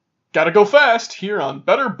Gotta go fast here on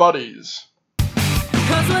Better Buddies. 'Cause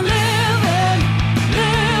we're living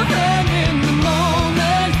in the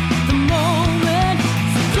moment. So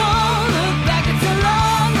don't look back, it's a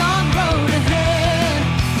long, long road ahead.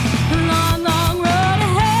 A long, long road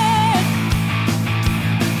ahead.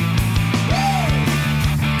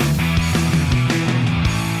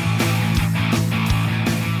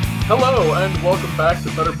 Hello, and welcome back to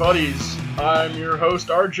Better Buddies. I'm your host,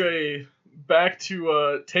 RJ, back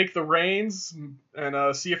to take the reins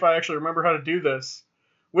and see if I actually remember how to do this.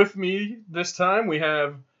 With me this time, we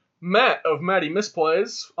have Matt of Matty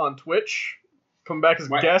Misplays on Twitch, coming back as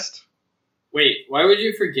a guest. Wait, why would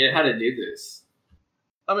you forget how to do this?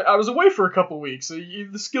 I mean, I was away for a couple weeks, so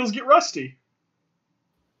the skills get rusty.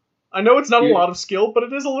 I know it's not a lot of skill, but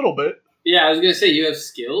it is a little bit. Yeah, I was gonna say you have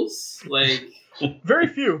skills? Like... Very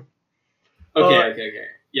few. Okay.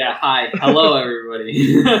 Yeah, hi. Hello,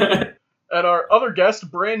 everybody. And our other guest,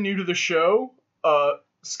 brand new to the show,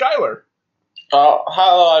 Skylar.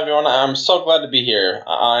 Hello, everyone. I'm so glad to be here.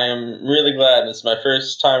 I am really glad. It's my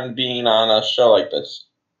first time being on a show like this.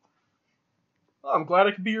 Oh, I'm glad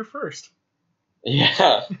I could be your first.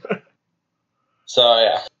 Yeah. So,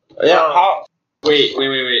 yeah. Yeah. Wait.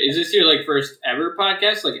 Is this your, first ever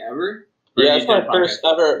podcast? Like, ever? Yeah, it's my first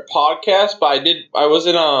ever podcast, but I was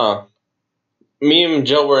in me and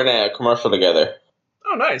Jill were in a commercial together.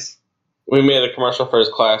 Oh, nice. We made a commercial for his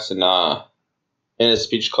class in his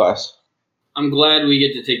speech class. I'm glad we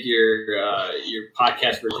get to take your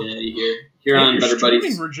podcast virginity here on Better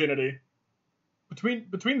Buddies. Virginity. Between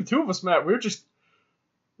the two of us, Matt, we're just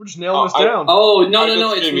nailing this down. No,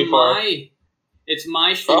 it's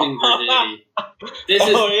my streaming virginity. This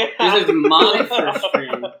is my first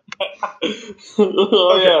stream.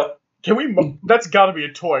 Yeah. Can we? That's got to be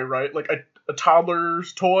a toy, right? Like a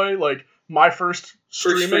toddler's toy, like my first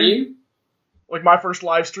streaming, like my first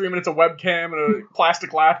live stream, and it's a webcam and a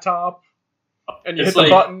plastic laptop, and you hit the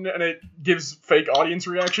button and it gives fake audience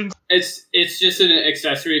reactions. It's just an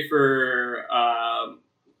accessory for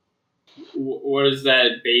what is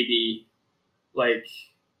that baby? Like,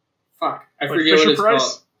 fuck, I forget Fisher what it's Price?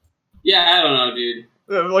 called. Yeah, I don't know, dude.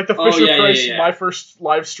 Like the Fisher Price, my first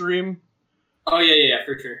live stream. Oh yeah,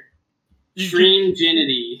 for sure.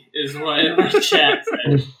 Streamginity is what my chat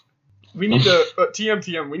said. We need to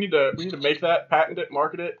TM. We need to make that, patent it,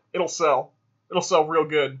 market it. It'll sell. It'll sell real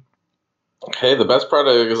good. Okay, the best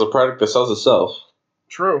product is a product that sells itself.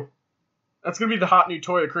 True. That's gonna be the hot new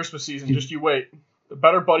toy of Christmas season. Just you wait. The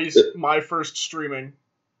Better Buddies, my first streaming.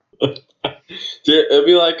 Dude, it'd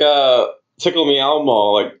be like Tickle Me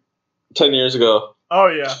Elmo like 10 years ago. Oh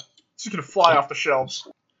yeah, it's just gonna fly off the shelves.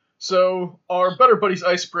 So, our Better Buddies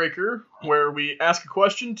Icebreaker, where we ask a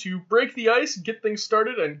question to break the ice, get things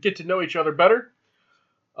started, and get to know each other better.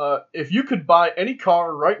 If you could buy any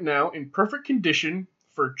car right now in perfect condition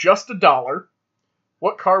for just $1,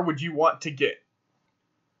 what car would you want to get?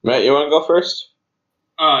 Matt, you want to go first?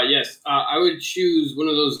 Yes. I would choose one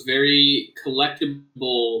of those very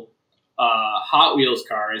collectible Hot Wheels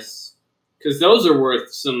cars, because those are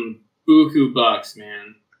worth some buku bucks,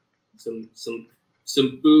 man.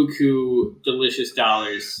 Some buku delicious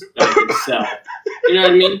dollars that I can sell. You know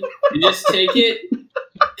what I mean? You just take it.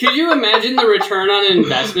 Could you imagine the return on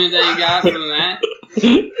investment that you got from that?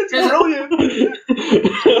 It's brilliant.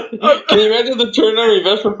 Can you imagine the return on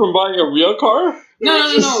investment from buying a real car?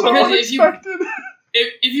 No. So Because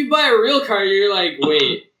if you buy a real car, you're like,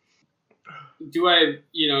 wait, do I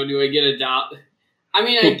get a $1? I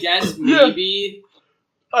mean, I guess maybe.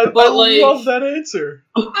 I love that answer.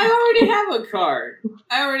 I already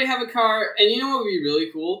have a car, and you know what would be really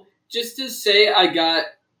cool? Just to say I got,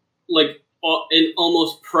 like, an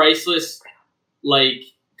almost priceless, like,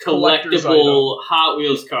 collectible Hot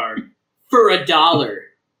Wheels car for $1.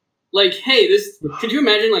 Like, hey, could you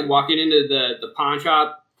imagine, like, walking into the pawn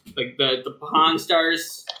shop, like, the Pawn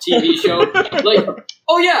Stars TV show? Like,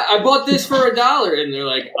 oh yeah, I bought this for $1, and they're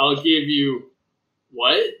like, I'll give you...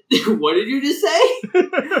 What? What did you just say?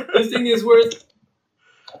 This thing is worth...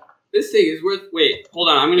 Wait, hold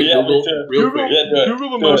on. I'm going to Google real quick. Google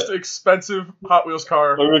the most expensive Hot Wheels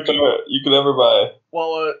car you could ever buy.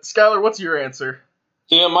 Well, Skylar, what's your answer?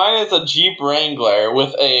 Dude, mine is a Jeep Wrangler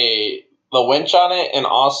with the winch on it, and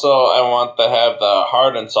also I want to have the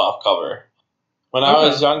hard and soft cover. When I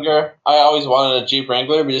was younger, I always wanted a Jeep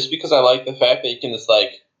Wrangler, but just because I like the fact that you can just,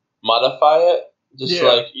 like, modify it.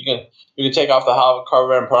 Like, you can take off the hard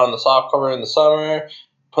cover and put on the soft cover in the summer,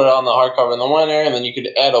 put it on the hard cover in the winter, and then you could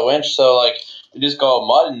add a winch. So, like, you just go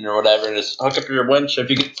mudding or whatever and just hook up your winch if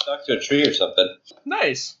you get stuck to a tree or something.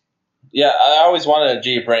 Nice. Yeah, I always wanted a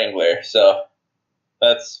Jeep Wrangler, so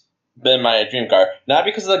that's been my dream car. Not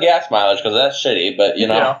because of the gas mileage, because that's shitty, but you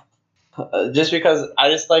know, just because I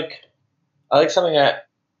like something that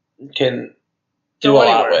can do Go a lot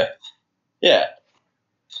anywhere. with. Yeah.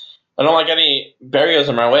 I don't like any barriers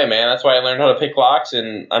in my way, man. That's why I learned how to pick locks,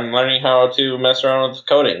 and I'm learning how to mess around with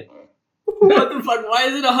coding. What the fuck? Why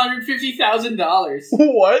is it $150,000?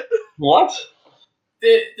 What? What?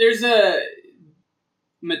 There's a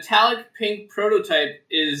metallic pink prototype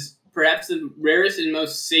is perhaps the rarest and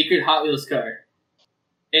most sacred Hot Wheels car,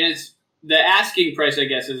 and it's the asking price, I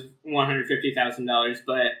guess, is $150,000,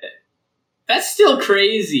 but that's still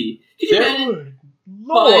crazy. Can you imagine Good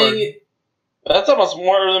Lord. buying? That's almost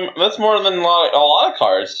more than a lot of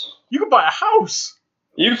cars. You could buy a house.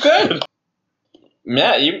 You could.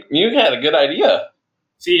 Matt, you had a good idea.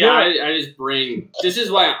 See, Yeah. I just bring. This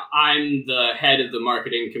is why I'm the head of the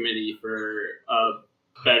marketing committee for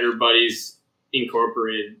Better Buddies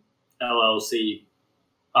Incorporated LLC,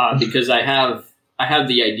 because I have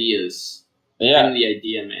the ideas. Yeah, I'm the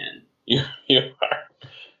idea man. you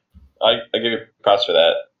are. I give you props for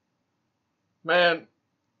that. Man,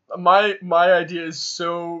 my idea is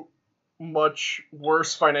so much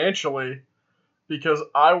worse financially because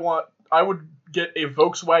I would get a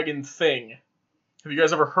Volkswagen Thing. Have you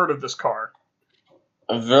guys ever heard of this car?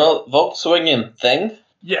 A Volkswagen thing?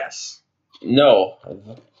 Yes. No.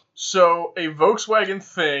 So a Volkswagen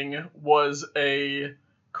Thing was a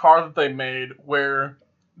car that they made where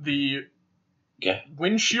the Okay.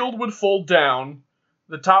 windshield would fold down,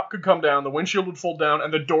 the top could come down, the windshield would fold down,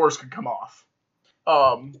 and the doors could come off.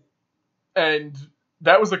 And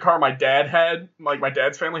that was the car my dad had, like my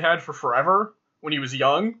dad's family had for forever when he was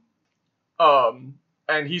young.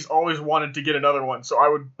 And he's always wanted to get another one, so I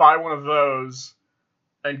would buy one of those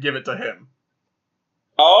and give it to him.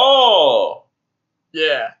 Oh,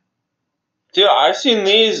 Yeah. dude, I've seen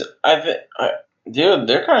these. Dude,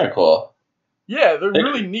 they're kind of cool. Yeah, they're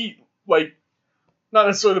really neat. Like, not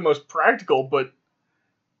necessarily the most practical, but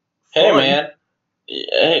Hey, fun. man.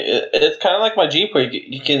 It's kind of like my Jeep where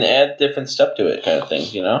you can add different stuff to it, kind of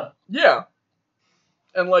things, you know? Yeah.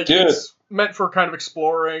 And, like, Dude. it's meant for kind of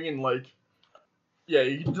exploring and, like, yeah,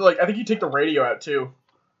 you can do, like, I think you take the radio out, too.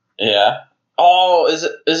 Yeah. Oh, is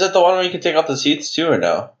it the one where you can take out the seats too, or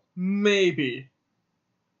no? Maybe.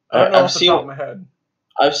 I don't know I've off the seen- top of my head.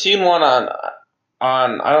 I've seen one on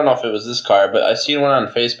I don't know if it was this car, but I've seen one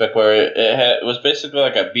on Facebook where it was basically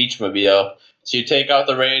like a beach mobile. So you take out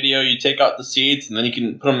the radio, you take out the seats, and then you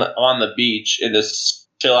can put them on the beach and just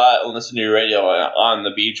chill out and listen to your radio on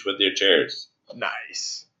the beach with your chairs.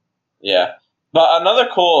 Nice. Yeah. But another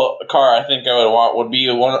cool car I think I would want would be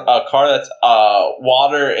a car that's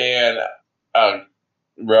water and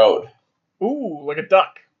road. Ooh, like a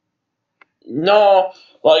duck. No,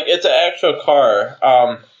 like it's an actual car.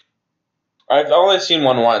 I've only seen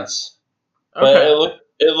one once, but Okay.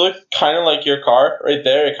 it looked kind of like your car right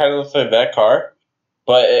there. It kind of looked like that car,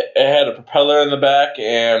 but it had a propeller in the back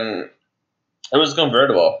and it was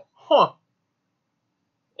convertible. Huh.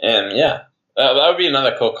 And yeah, that would be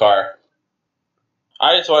another cool car.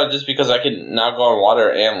 I just want it just because I can now go on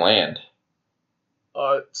water and land.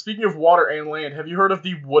 Speaking of water and land, have you heard of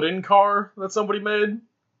the wooden car that somebody made?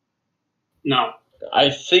 No. I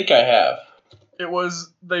think I have.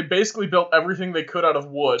 They basically built everything they could out of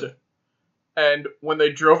wood, and when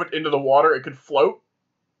they drove it into the water, it could float.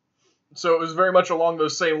 So it was very much along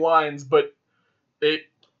those same lines, but it,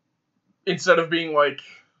 instead of being like,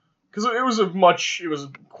 because it was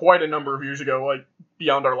quite a number of years ago, like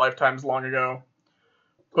beyond our lifetimes long ago,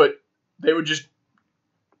 but they would just,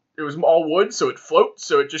 it was all wood, so it floats,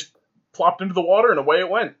 so it just plopped into the water, and away it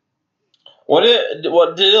went. What did it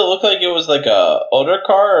look like? It was like a older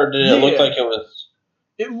car, or did it look Yeah. like it was?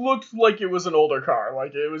 It looked like it was an older car,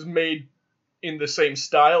 like it was made in the same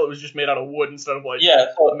style, it was just made out of wood instead of like Yeah,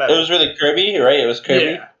 so it metal. was really curvy, right? It was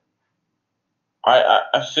curvy. Yeah.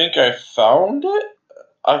 I think I found it.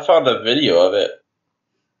 I found a video of it.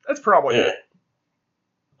 That's probably Yeah. it.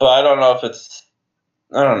 But I don't know if it's.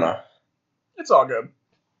 I don't know. It's all good.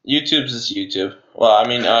 YouTube's is YouTube. Well, I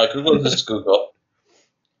mean, Google's just Google.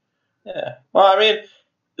 Yeah. Well, I mean,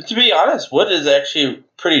 to be honest, wood is actually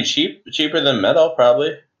pretty cheap. Cheaper than metal,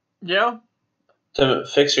 probably, Yeah, to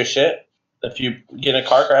fix your shit if you get in a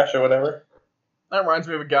car crash or whatever. that reminds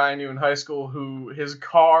me of a guy I knew in high school who his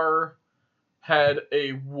car had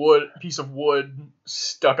a piece of wood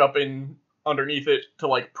stuck up in underneath it to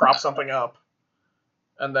like prop something up.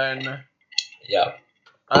 And then Yeah.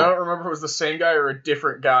 I don't remember if it was the same guy or a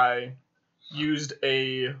different guy used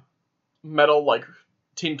a metal like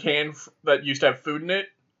tin can that used to have food in it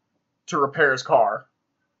to repair his car.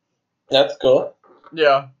 That's cool.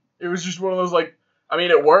 Yeah, it was just one of those like I mean,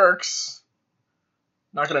 it works.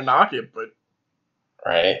 Not gonna knock it, but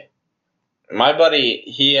Right. My buddy,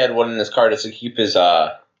 he had one in his car just to keep his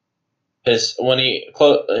when he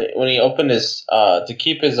opened his to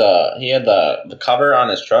keep his he had the cover on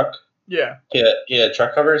his truck. yeah. He had a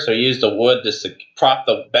truck cover, so he used the wood just to prop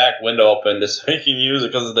the back window open just so he can use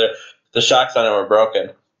it because the shocks on it were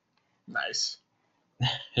broken. Nice.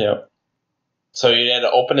 Yep. So he had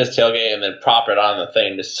to open his tailgate and then prop it on the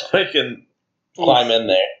thing just so he can climb in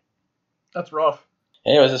there. That's rough.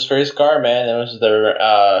 Hey, it was his first car, man. It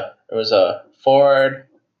was a Ford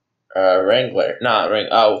Wrangler.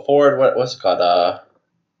 Ford. What's it called?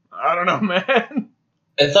 I don't know, man.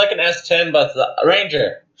 It's like an S10, but it's a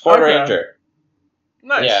Ranger. Ford Okay. Ranger.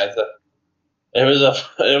 Nice. Yeah, it was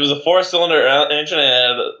a 4-cylinder engine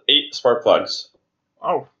and it had 8 spark plugs.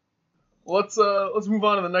 Oh. Let's move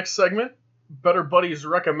on to the next segment. Better Buddies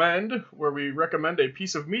Recommend, where we recommend a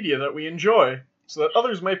piece of media that we enjoy, so that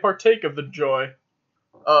others may partake of the joy.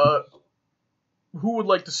 Who would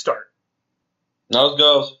like to start? Nose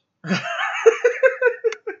goes.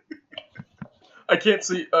 I can't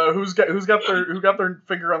see. Who got their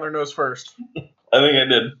finger on their nose first? I think I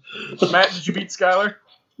did. Matt, did you beat Skylar?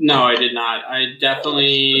 No, I did not. I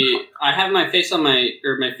have my face on my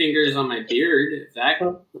fingers on my beard. If that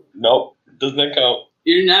Nope, doesn't count.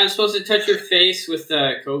 You're not supposed to touch your face with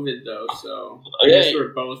COVID though, so I Okay. guess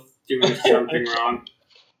we're both doing something wrong.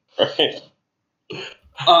 Right.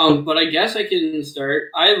 But I guess I can start.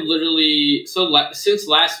 I've literally since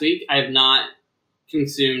last week I have not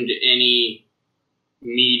consumed any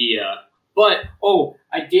media. But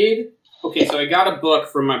I did. Okay, so I got a book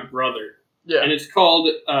from my brother, Yeah. and it's called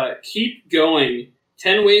 "Keep Going: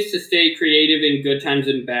 10 Ways to Stay Creative in Good Times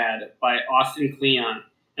and Bad" by Austin Kleon,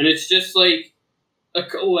 and it's just like a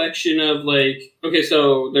collection of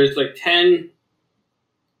so there's 10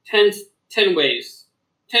 ways.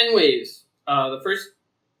 10 ways. The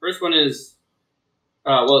first one is,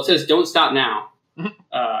 it says don't stop now.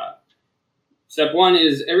 Step 1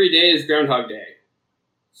 is every day is Groundhog Day.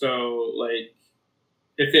 So, I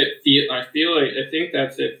think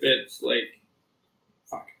that's if it's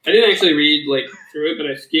fuck. I didn't actually read, through it, but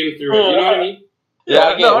I skimmed through it. You know what I mean? Yeah,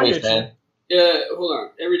 I no, get I what you're get you. saying. Hold on.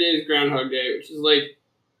 Every day is Groundhog Day, which is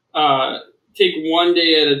take one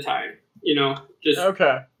day at a time. You know, just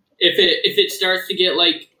Okay. if it starts to get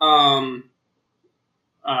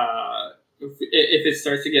if it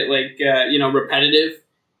starts to get repetitive,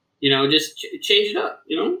 just change it up.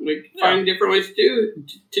 Find different ways to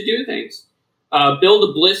do things. Build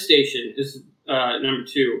a bliss station is number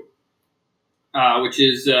 2, which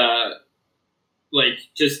is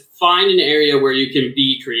just find an area where you can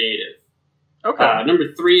be creative. Okay.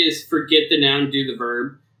 Number 3 is forget the noun, do the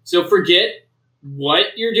verb. So forget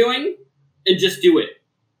what you're doing and just do it.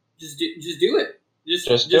 Just do it.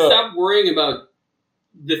 Just do stop worrying about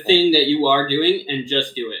the thing that you are doing and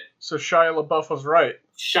just do it. So Shia LaBeouf was right.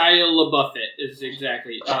 Shia LaBeouf it is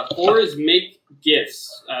exactly. 4 is make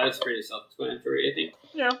gifts. That's pretty self-explanatory, I think.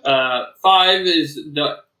 Yeah. 5 is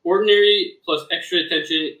the ordinary plus extra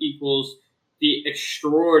attention equals the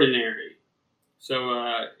extraordinary. So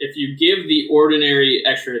if you give the ordinary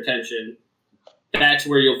extra attention, that's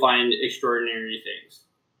where you'll find extraordinary things.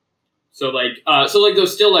 So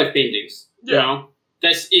those still life paintings, Yeah.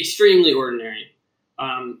 that's extremely ordinary.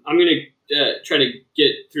 I'm gonna try to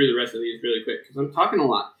get through the rest of these really quick because I'm talking a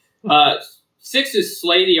lot. 6 is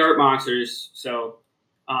slay the art monsters. So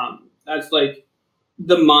that's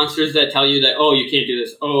the monsters that tell you that you can't do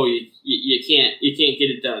this. You can't get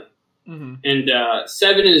it done. Mm-hmm. And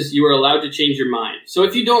 7 is you are allowed to change your mind. So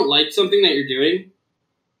if you don't like something that you're doing,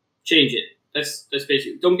 change it. That's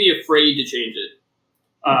basically. Don't be afraid to change it.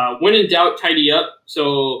 When in doubt, tidy up.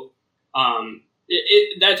 So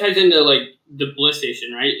that ties into the bliss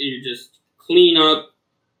station, right? You just clean up.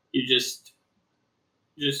 You just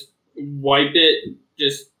wipe it.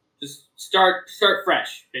 Just start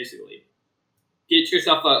fresh, basically. Get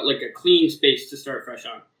yourself a clean space to start fresh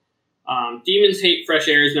on. Demons hate fresh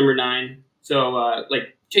air is number 9. So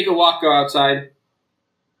take a walk, go outside.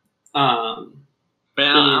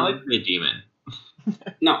 Man, I like to be a demon.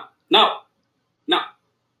 No.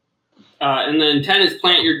 And then 10 is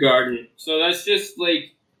plant your garden. So that's just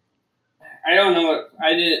I don't know what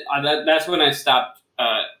I did. That's when I stopped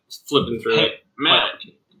flipping through it. Matt,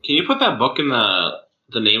 can you put that book in the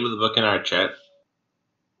name of the book in our chat?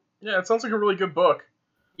 Yeah, it sounds like a really good book.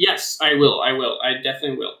 Yes, I will. I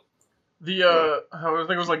definitely will. The I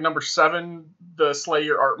think it was number 7, the slay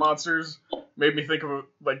your art monsters, made me think of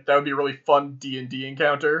that would be a really fun D&D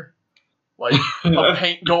encounter, a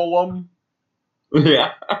paint golem.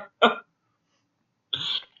 Yeah.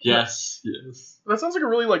 Yes. that sounds like a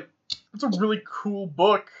really it's a really cool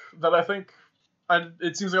book that I think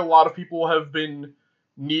it seems like a lot of people have been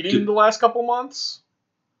needing the last couple months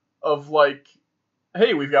of like,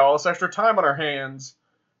 hey, we've got all this extra time on our hands,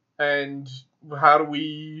 and how do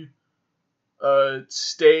we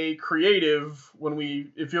stay creative when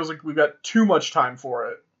it feels like we've got too much time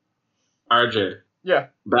for it. RJ. Yeah.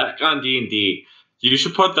 Back on D&D, you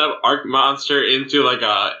should put that Arc monster into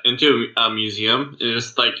a museum and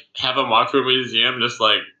just like have him walk through a museum, just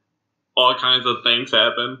like all kinds of things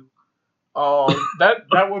happen. Oh,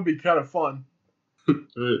 that would be kind of fun.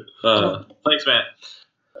 Thanks, man.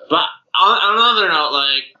 But on another note,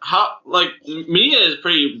 media is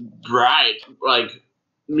pretty bright. Like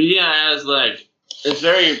media has it's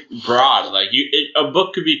very broad. Like a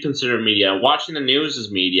book could be considered media. Watching the news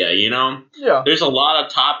is media. You know. Yeah. There's a lot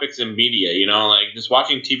of topics in media. You know, like just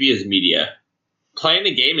watching TV is media. Playing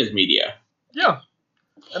the game is media. Yeah.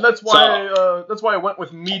 And that's why I went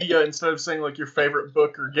with media instead of saying like your favorite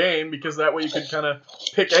book or game, because that way you could kind of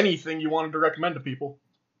pick anything you wanted to recommend to people.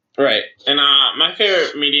 Right. And my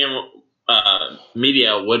favorite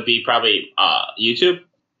media would be probably YouTube.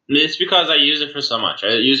 And it's because I use it for so much.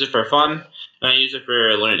 I use it for fun and I use it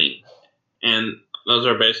for learning. And those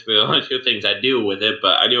are basically the only two things I do with it,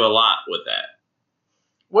 but I do a lot with that.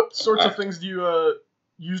 What sorts of things do you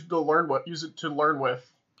use it to learn with?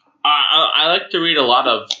 I like to read a lot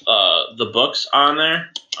of the books on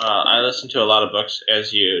there. I listen to a lot of books.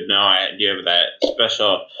 As you know, I do have that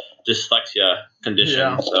special dyslexia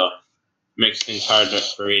condition, so it makes things hard to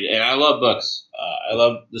read. And I love books. I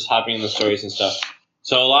love just hopping in the stories and stuff.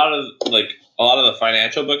 So a lot of the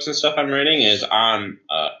financial books and stuff I'm reading is on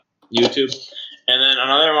YouTube. And then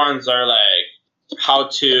other ones are how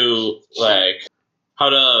to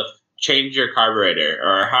change your carburetor,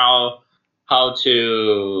 or how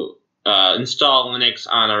to install Linux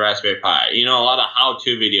on a Raspberry Pi. You know, a lot of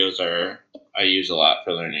how-to videos I use a lot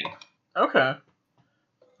for learning. Okay.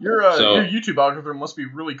 Your YouTube algorithm must be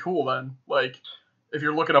really cool then. Like, if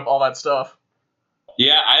you're looking up all that stuff.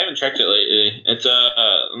 Yeah, I haven't checked it lately. It's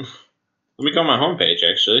let me go on my homepage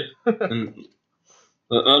actually. And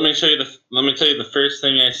let me tell you the first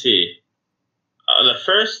thing I see. The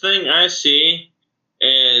first thing I see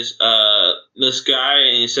is this guy,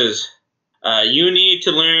 and he says, you need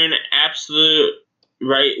to learn absolute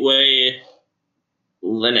right way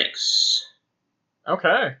Linux.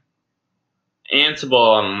 Okay.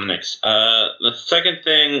 Ansible on Linux. The second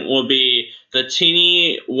thing will be the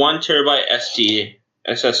teeny 1 terabyte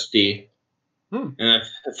SSD. And the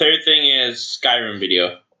third thing is Skyrim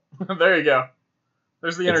video. There you go.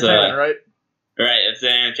 There's the entertainment, right? Right, it's the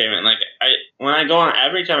entertainment. Like when I go on,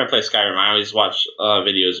 every time I play Skyrim, I always watch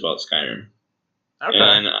videos about Skyrim. Okay.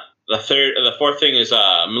 And the fourth thing is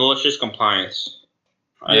malicious compliance.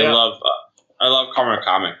 I love Karma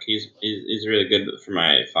Comic. He's really good for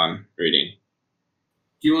my fun reading.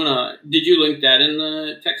 Do you wanna? Did you link that in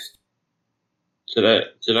the text? Did I?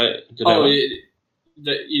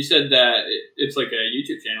 You said that it's like a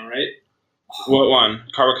YouTube channel, right? What one?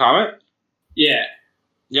 Karma Comic? Yeah.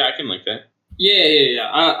 Yeah, I can link that. Yeah.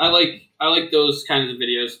 I like those kinds of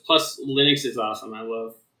videos. Plus, Linux is awesome. I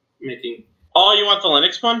love making. Oh, you want the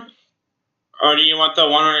Linux one? Or do you want the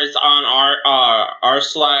one where it's on r/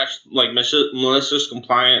 malicious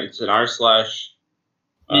compliance and r/?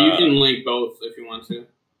 You can link both if you want to.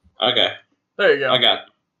 Okay. There you go. I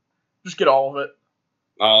got Just get all of it.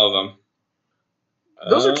 all of them.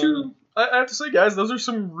 Those are two. I have to say, guys, those are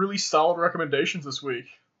some really solid recommendations this week.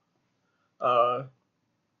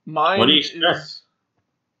 Mine What do you is. expect?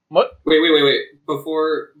 What? Wait.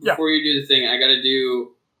 Before Yeah. you do the thing, I gotta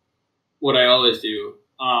do what I always do.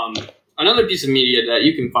 Another piece of media that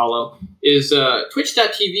you can follow is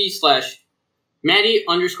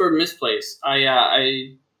twitch.tv/Maddie_misplace.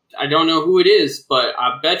 I don't know who it is, but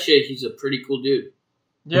I bet you he's a pretty cool dude.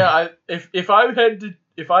 Yeah, if I had to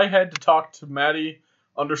talk to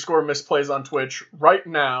Maddie_misplays on Twitch right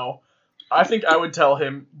now, I think I would tell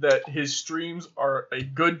him that his streams are a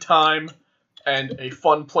good time and a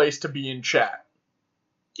fun place to be in chat.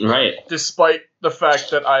 Right. Despite the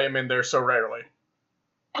fact that I am in there so rarely.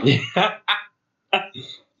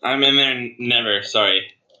 I'm in there never,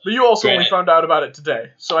 sorry. But you also only Right. found out about it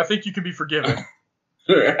today, so I think you can be forgiven.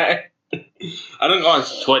 Right. I don't go on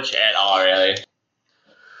Twitch at all, really.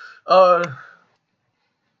 So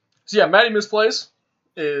yeah, Maddie Misplays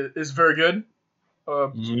is very good.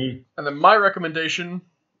 And then my recommendation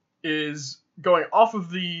is going off of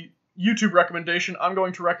the YouTube recommendation. I'm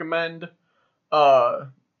going to recommend the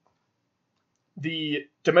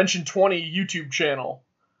Dimension 20 YouTube channel.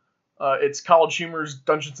 It's College Humor's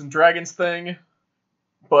Dungeons and Dragons thing.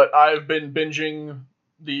 but I've been binging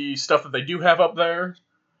the stuff that they do have up there,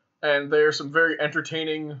 and there's some very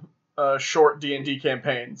entertaining short D&D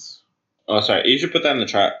campaigns. Oh, sorry. You should put that in the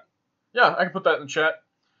chat. Yeah, I can put that in the chat.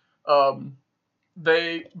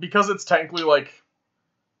 Because it's technically like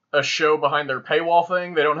a show behind their paywall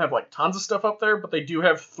thing, they don't have like tons of stuff up there, but they do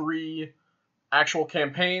have 3 actual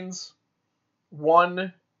campaigns.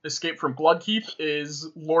 One, Escape from Bloodkeep, is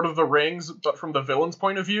Lord of the Rings, but from the villain's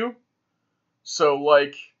point of view. So,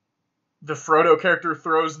 like, the Frodo character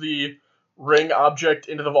throws the ring object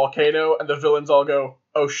into the volcano, and the villains all go,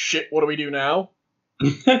 oh shit, what do we do now?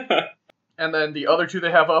 And then the other 2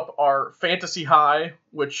 they have up are Fantasy High,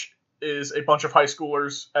 which is a bunch of high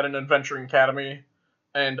schoolers at an adventuring academy,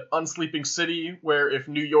 and Unsleeping City, where if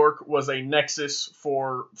New York was a nexus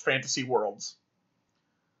for fantasy worlds.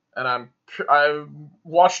 And I've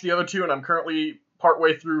watched the other 2, and I'm currently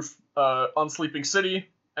partway through Unsleeping City,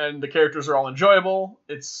 and the characters are all enjoyable.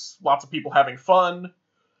 It's lots of people having fun,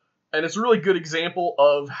 and it's a really good example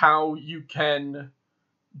of how you can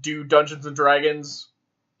do Dungeons and Dragons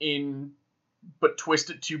but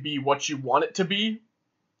twist it to be what you want it to be.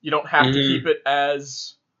 You don't have to keep it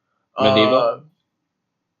as medieval,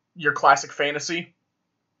 your classic fantasy.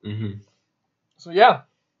 Mm-hmm. So yeah.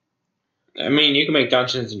 I mean, you can make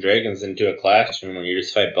Dungeons and Dragons into a classroom where you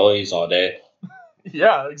just fight bullies all day.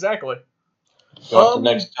 Yeah, exactly. Go on to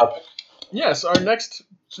the next topic. Yes, our next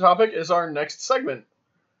topic is our next segment.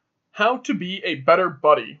 How to be a better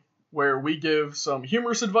buddy, where we give some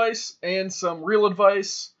humorous advice and some real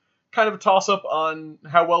advice. Kind of a toss-up on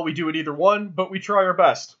how well we do at either one, but we try our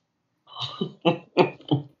best. I don't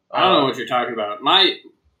know what you're talking about. My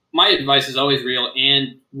advice is always real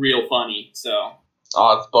and real funny, so...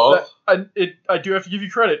 Oh, it's both? I do have to give you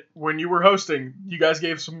credit. When you were hosting, you guys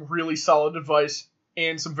gave some really solid advice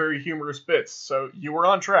and some very humorous bits, so you were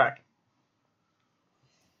on track.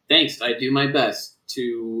 Thanks, I do my best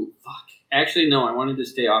to... Fuck. Actually, no, I wanted to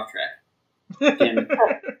stay off track. Damn it.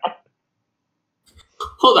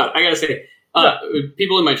 Hold on, I gotta say,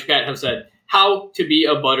 people in my chat have said, how to be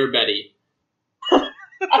a Butter Betty.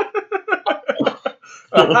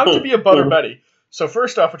 How to be a Butter Betty. So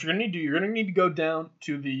first off, what you're going to need to do, you're going to need to go down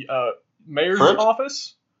to the mayor's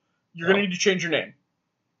office. You're going to need to change your name.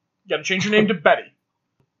 You got to change your name to Betty.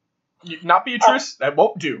 Not Beatrice, that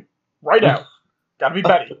won't do. Right out. Got to be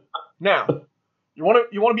Betty. Now, you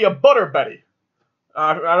want to be a Butter Betty.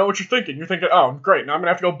 I know what you're thinking. You're thinking, oh, great, now I'm going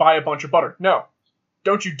to have to go buy a bunch of butter. No.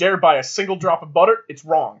 Don't you dare buy a single drop of butter. It's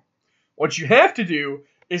wrong. What you have to do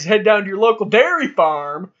is head down to your local dairy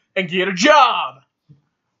farm and get a job.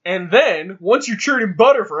 And then, once you're churning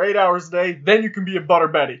butter for 8 hours a day, then you can be a Butter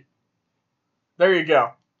Betty. There you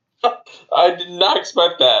go. I did not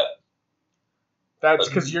expect that. That's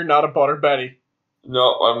because you're not a Butter Betty.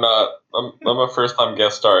 No, I'm not. I'm a first-time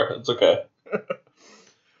guest star. It's okay.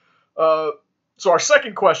 So our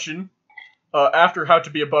second question, after how to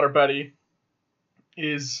be a Butter Betty,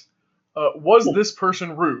 is, was this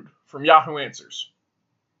person rude? From Yahoo Answers.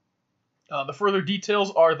 The further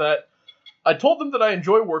details are that I told them that I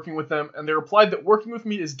enjoy working with them, and they replied that working with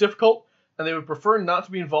me is difficult, and they would prefer not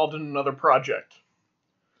to be involved in another project.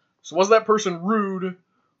 So was that person rude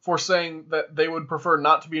for saying that they would prefer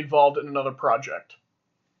not to be involved in another project?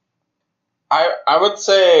 I would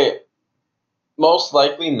say most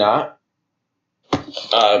likely not.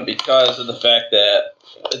 Because of the fact that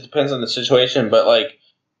it depends on the situation, but like,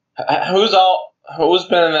 who's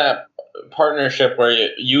been in that partnership where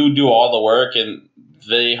you do all the work and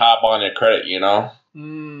they hop on your credit, you know?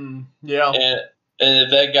 Yeah. And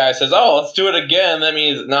if that guy says, "Oh, let's do it again," that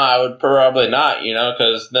means no, I would probably not, you know,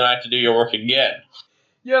 because then I have to do your work again.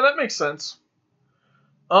 Yeah, that makes sense.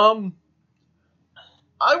 I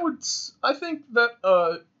think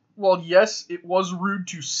that well, yes, it was rude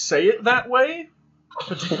to say it that way,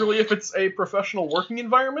 particularly if it's a professional working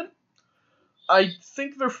environment. I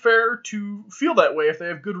think they're fair to feel that way if they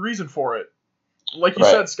have good reason for it. Like you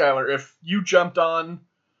said, Skylar, if you jumped on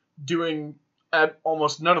doing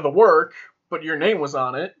almost none of the work, but your name was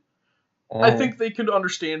on it, I think they could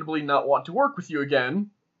understandably not want to work with you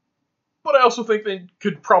again. But I also think they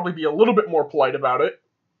could probably be a little bit more polite about it.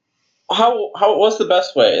 What's the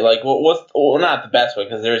best way? Like, well, not the best way,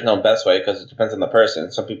 because there is no best way, because it depends on the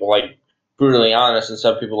person. Some people like brutally honest, and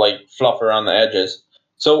some people like fluff around the edges.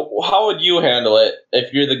 So how would you handle it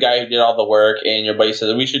if you're the guy who did all the work and your buddy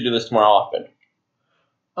says, we should do this more often?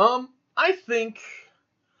 I think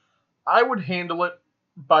I would handle it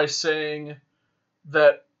by saying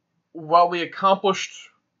that while we accomplished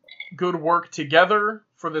good work together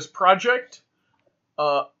for this project,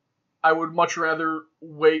 I would much rather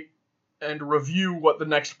wait and review what the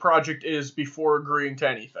next project is before agreeing to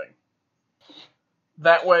anything.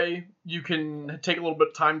 That way, you can take a little bit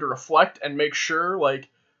of time to reflect and make sure, like,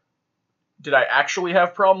 did I actually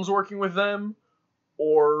have problems working with them?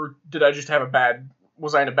 Or did I just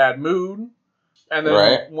was I in a bad mood? And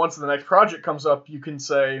then once the next project comes up, you can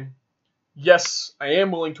say, yes, I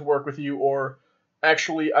am willing to work with you, or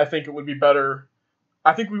actually, I think it would be better.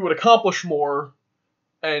 I think we would accomplish more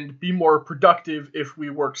and be more productive if we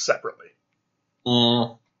worked separately.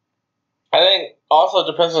 I think also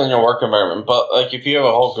it depends on your work environment, but like if you have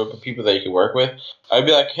a whole group of people that you can work with, I'd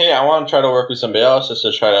be like, hey, I want to try to work with somebody else just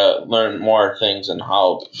to try to learn more things and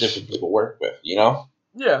how different people work with, you know?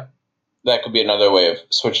 Yeah. That could be another way of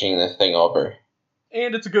switching the thing over.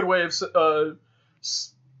 And it's a good way of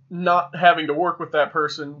not having to work with that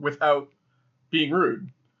person without being rude.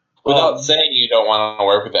 Without saying you don't want to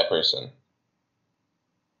work with that person.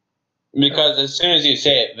 Because as soon as you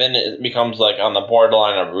say it, then it becomes like on the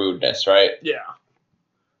borderline of rudeness, right? Yeah.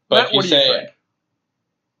 But Matt, if you what do say you think?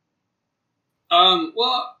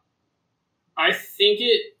 Well, I think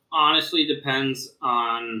it honestly depends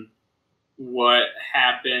on what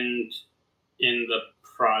happened in the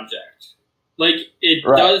project. Like, it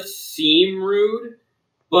does seem rude,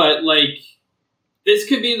 but, like, this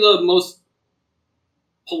could be the most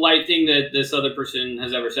polite thing that this other person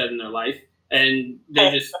has ever said in their life, and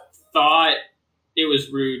they just thought it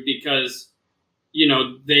was rude because, you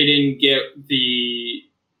know, they didn't get the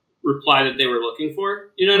reply that they were looking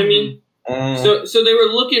for. You know what I mean? So they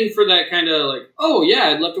were looking for that kind of like, oh yeah,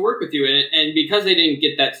 I'd love to work with you, and because they didn't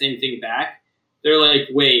get that same thing back, they're like,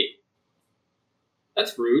 wait,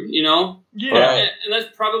 that's rude, you know? Yeah. And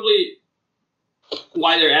that's probably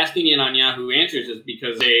why they're asking it on Yahoo Answers, is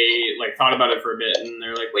because they like thought about it for a bit and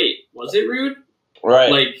they're like, wait, was it rude? Right.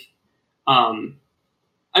 Like,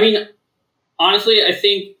 I mean, honestly, I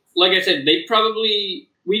think, like I said,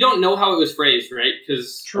 we don't know how it was phrased, right?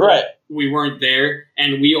 Because we weren't there,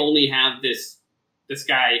 and we only have this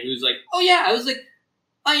guy who's like, oh yeah, I was like,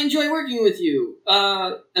 I enjoy working with you.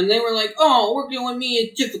 And they were like, oh, working with me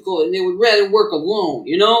is difficult, and they would rather work alone,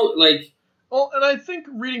 you know? Like, well, and I think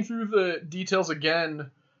reading through the details again,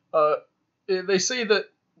 they say that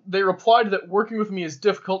they replied that working with me is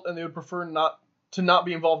difficult, and they would prefer not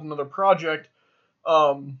be involved in another project.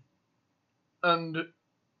 And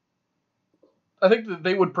I think that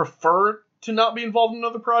they would prefer to not be involved in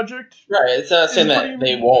another project. Right, it's not saying that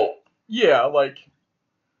they won't. Yeah, like...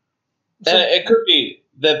 And it could be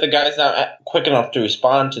that the guy's not quick enough to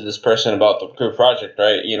respond to this person about the group project,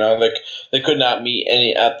 right? You know, like, they could not meet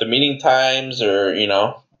at the meeting times, or, you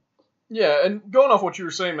know... Yeah, and going off what you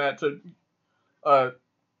were saying, Matt,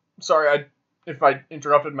 sorry if I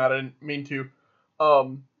interrupted, Matt, I didn't mean to,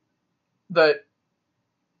 that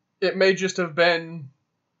it may just have been,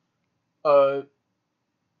 like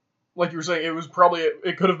you were saying,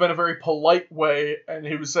 it could have been a very polite way, and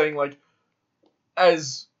he was saying, like,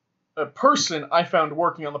 as a person, I found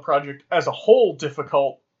working on the project as a whole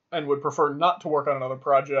difficult, and would prefer not to work on another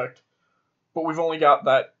project, but we've only got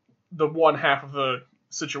the one half of the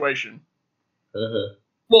situation. Uh-huh.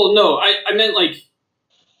 Well, no, I meant, like...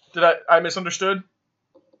 Did I misunderstood?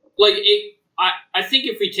 Like, I think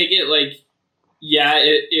if we take it, like, yeah,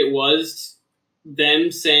 it was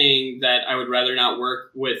them saying that I would rather not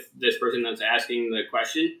work with this person that's asking the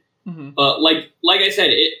question. Mm-hmm. But like I said,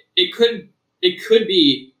 it could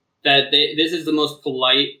be that this is the most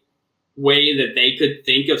polite way that they could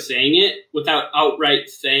think of saying it without outright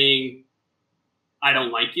saying, I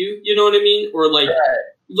don't like you. You know what I mean? Or like,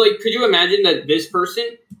 could you imagine that this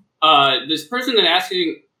person that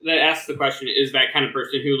asks the question is that kind of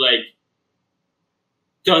person who, like,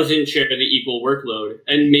 doesn't share the equal workload,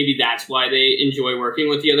 and maybe that's why they enjoy working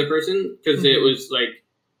with the other person, because it was like,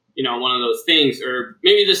 you know, one of those things, or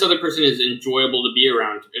maybe this other person is enjoyable to be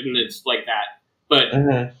around, and it's like that.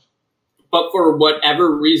 But for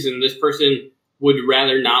whatever reason, this person would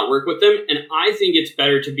rather not work with them, and I think it's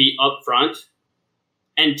better to be upfront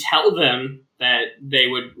and tell them that they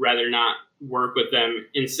would rather not work with them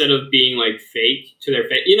instead of being like fake to their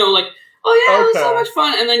face. You know, like, oh yeah, it was so much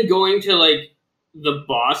fun, and then going to like the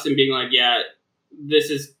boss and being like, yeah, this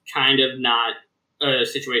is kind of not a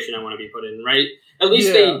situation I want to be put in, right? At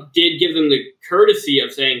least they did give them the courtesy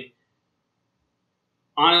of saying,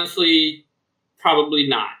 honestly, probably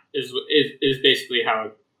not, is basically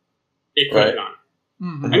how it could have gone.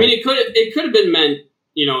 Mm-hmm. I mean, it could have been meant,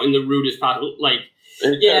 you know, in the rudest possible, like,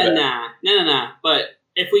 nah. But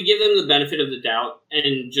if we give them the benefit of the doubt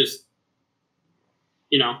and just,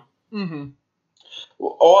 you know. Mm-hmm.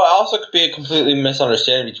 Or it also could be a completely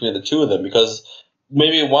misunderstanding between the two of them, because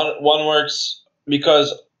maybe one works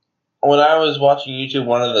because when I was watching YouTube,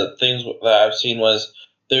 one of the things that I've seen was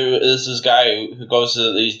there is this guy who goes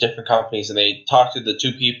to these different companies and they talk to the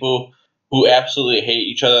two people who absolutely hate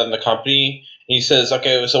each other in the company. And he says,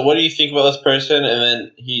 "Okay, so what do you think about this person?" And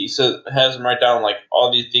then he has them write down like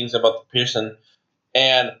all these things about the person.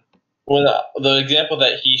 And when the example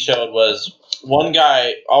that he showed was one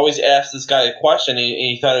guy always asked this guy a question, and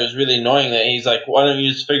he thought it was really annoying that he's like, "Why don't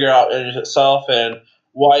you just figure it out yourself?" And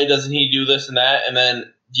why doesn't he do this and that? And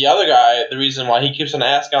then the other guy, the reason why he keeps on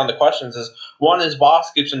asking on the questions is one, his boss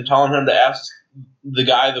keeps on telling him to ask the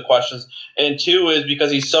guy the questions, and two is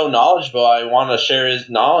because he's so knowledgeable. I want to share his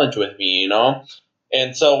knowledge with me, you know.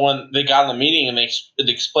 And so when they got in the meeting and they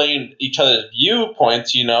explained each other's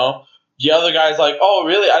viewpoints, you know, the other guy's like, "Oh,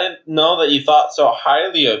 really? I didn't know that you thought so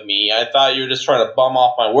highly of me. I thought you were just trying to bum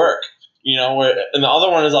off my work." You know, and the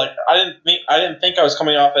other one is like, "I didn't think I was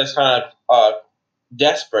coming off as kind of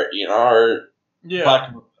desperate, you know, or lack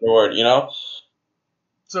of a word, you know."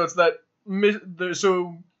 So it's that.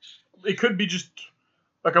 So it could be just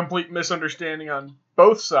a complete misunderstanding on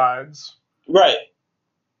both sides. Right.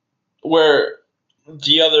 Where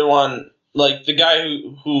the other one, like the guy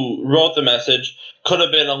who wrote the message, could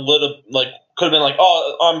have been like,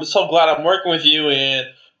 "Oh, I'm so glad I'm working with you, and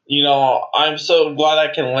you know, I'm so glad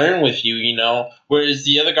I can learn with you," you know. Whereas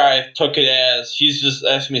the other guy took it as he's just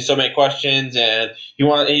asking me so many questions, and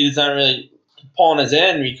he's not really pulling his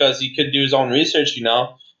in because he could do his own research, you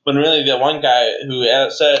know. But really, the one guy who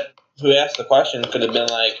asked the question could have been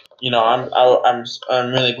like, you know, I'm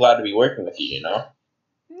really glad to be working with you, you know.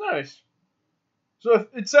 Nice. So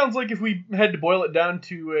it sounds like if we had to boil it down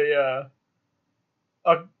to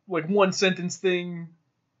a like one sentence thing,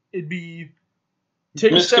 it'd be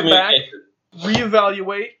take a step back,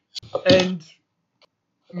 reevaluate, and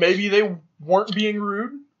maybe they weren't being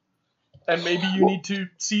rude, and maybe you need to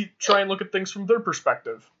try and look at things from their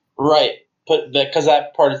perspective. Right, but because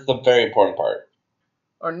that part is the very important part.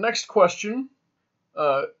 Our next question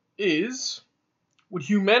is: would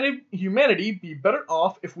humanity be better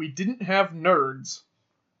off if we didn't have nerds?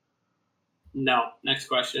 No. Next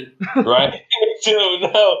question. Right?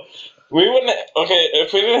 No. We wouldn't. Okay,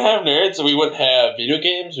 if we didn't have nerds, we wouldn't have video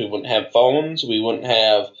games. We wouldn't have phones. We wouldn't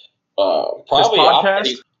have probably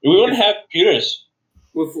podcast? We wouldn't have computers.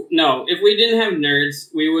 If we didn't have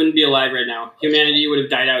nerds, we wouldn't be alive right now. Humanity would have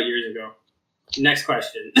died out years ago. Next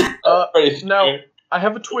question. Now, I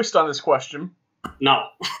have a twist on this question. No.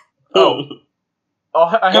 Oh.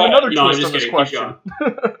 I have another No, twist on this question.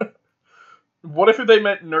 What if they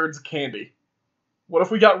meant nerds candy? What if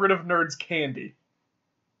we got rid of nerds candy?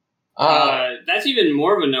 That's even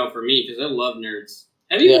more of a no for me because I love nerds.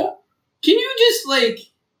 Have you? Yeah. Can you just like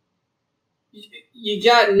you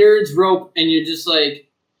got nerds rope and you're just like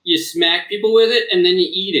you smack people with it and then you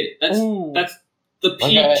eat it? That's the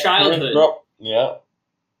peak childhood. Yeah.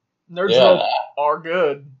 Nerds rope are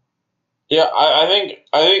good. Yeah, I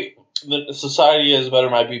think the society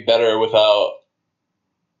might be better without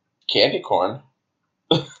candy corn.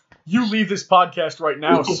 You leave this podcast right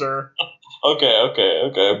now, sir.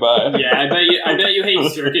 Okay, bye. Yeah, I bet you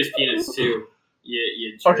hate circus peanuts too.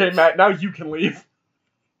 You jerks. Okay, Matt, now you can leave.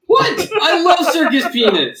 What? I love circus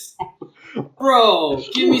peanuts. Bro,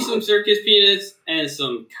 give me some circus peanuts and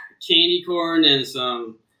some candy corn and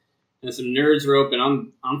some nerds rope and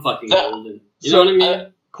I'm fucking golden. You know what I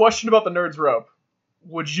mean? Question about the nerds rope.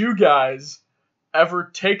 Would you guys ever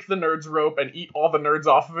take the nerds rope and eat all the nerds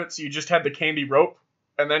off of it so you just had the candy rope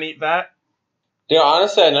and then eat that? You know,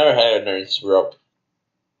 honestly, I never had a nerds rope.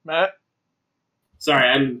 Matt? Sorry,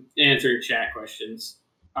 I'm answering chat questions.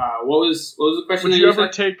 What was the question? Would you ever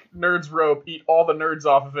take nerds rope, eat all the nerds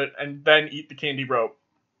off of it, and then eat the candy rope?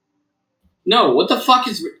 No, what the fuck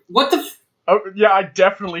is... Oh, yeah, I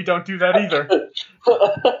definitely don't do that either. Okay,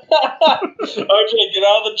 get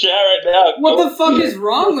out of the chat right now. What the fuck is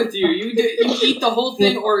wrong with you? You eat the whole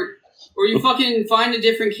thing, or you fucking find a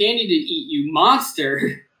different candy to eat, you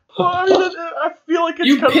monster. Well, I mean, I feel like it's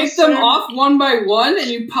you kind pick of them off one by one and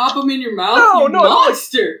you pop them in your mouth. No,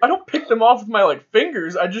 monster! I don't pick them off with my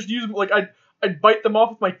fingers. I just use them I bite them off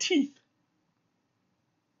with my teeth.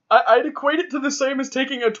 I'd equate it to the same as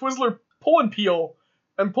taking a Twizzler pull and peel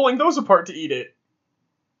and pulling those apart to eat it.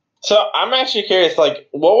 So I'm actually curious, what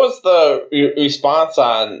was the response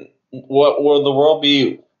on what would the world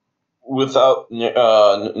be without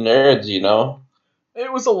nerds? You know,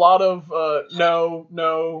 it was a lot of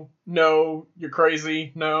no, you're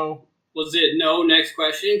crazy, no. Was it no? Next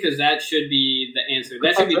question, because that should be the answer.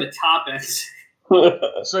 That should be the top answer.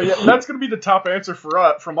 So yeah, that's gonna be the top answer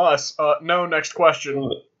from us. No, next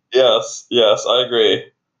question. Yes, I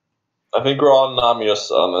agree. I think we're all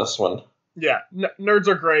anonymous on this one. Yeah, nerds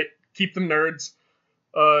are great. keep them nerds.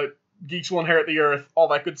 Geeks will inherit the earth, all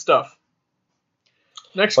that good stuff.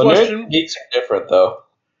 Next Well, nerds question. and geeks are different, though.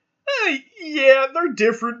 Yeah, they're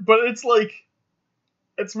different, but it's like,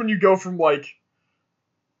 it's when you go from like,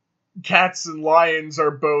 cats and lions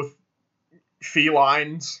are both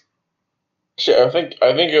felines. Sure, I think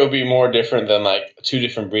it would be more different than like two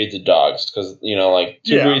different breeds of dogs, because like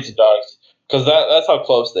two Yeah. breeds of dogs, because that's how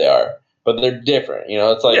close they are, but they're different.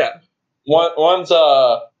 It's like Yeah. one's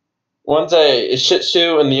a Shih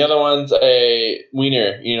Tzu and the other one's a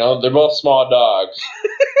Wiener. They're both small dogs.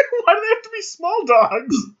 Why do they have to be small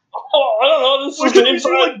dogs? Oh, I don't know. This Why is couldn't an we do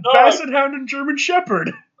inside like dog. Basset Hound and German Shepherd?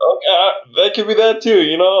 Okay, that could be that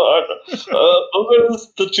too. Those are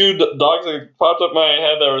the two dogs that popped up in my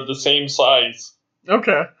head that were the same size.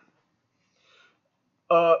 Okay.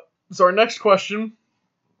 So our next question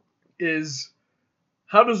is,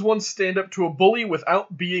 how does one stand up to a bully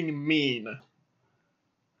without being mean?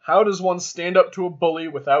 How does one stand up to a bully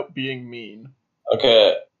without being mean?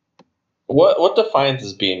 Okay, what defines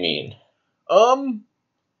as being mean?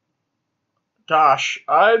 Gosh,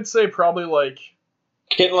 I'd say probably like,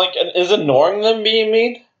 Is ignoring them being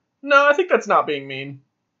mean? no, I think that's not being mean.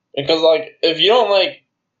 Because if you don't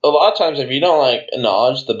a lot of times if you don't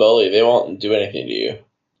acknowledge the bully, they won't do anything to you.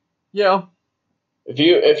 Yeah. If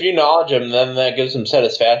you acknowledge them, then that gives them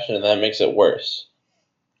satisfaction, and that makes it worse.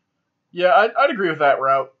 Yeah, I'd agree with that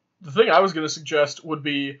route. The thing I was going to suggest would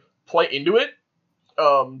be play into it,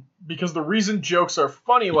 because the reason jokes are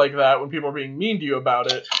funny like that when people are being mean to you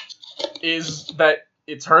about it is that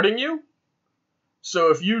it's hurting you.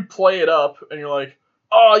 So if you play it up and you're like,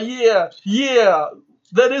 oh yeah,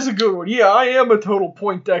 that is a good one. Yeah, I am a total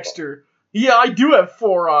Poindexter. Yeah, I do have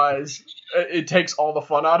 4 eyes. It takes all the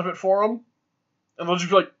fun out of it for them. And they'll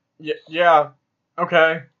just be like, yeah,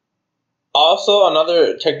 okay. Also,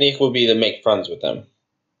 another technique would be to make friends with them.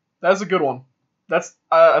 That's a good one. That's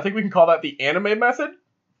I think we can call that the anime method.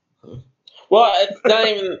 Well, it's not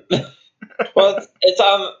even. Well, it's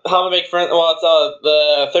on how to make friends. Well, it's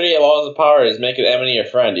the 38 Laws of Power is make an enemy your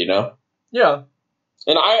friend. Yeah.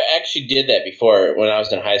 And I actually did that before when I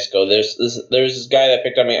was in high school. There was this guy that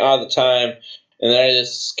picked on me all the time, and then I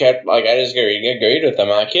just kept agreed with him. I'm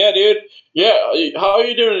like, yeah, dude, yeah, how are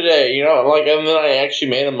you doing today? And then I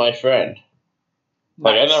actually made him my friend.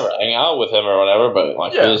 I never hang out with him or whatever, but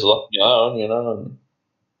he just left me alone.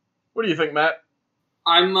 What do you think, Matt?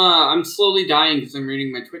 I'm slowly dying because I'm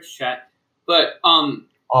reading my Twitch chat. But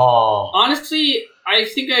Oh. honestly, I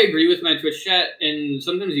think I agree with my Twitch chat. And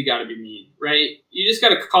sometimes you gotta be mean, right? You just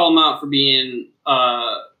gotta call them out for being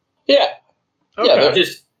Yeah. Okay.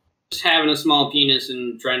 just having a small penis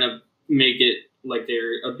and trying to make it like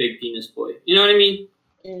they're a big penis boy. You know what I mean?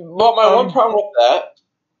 Well, my one problem with that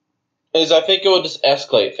is I think it will just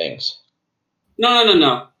escalate things.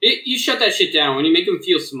 No. You shut that shit down when you make them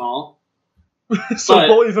feel small. So But-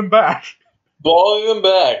 bully them back. Bully them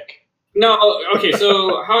back. No, okay.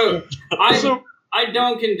 So how So I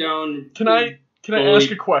don't condone. can I bully-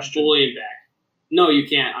 ask a question? bullying back? No, you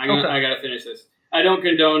can't. I Okay. gotta finish this. I don't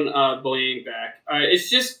condone bullying back. It's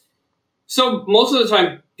just so most of the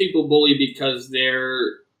time people bully because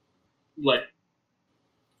they're like.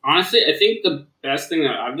 Honestly, I think the best thing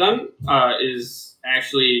that I've done is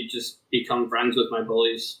actually just become friends with my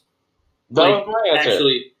bullies. That Like, was my answer.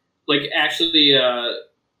 actually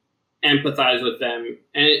empathize with them,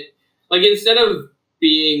 and instead of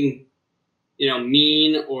being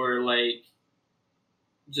mean or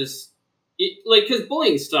just because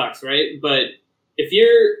bullying sucks, right? But if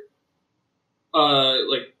you're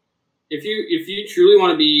if you truly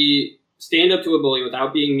want to stand up to a bully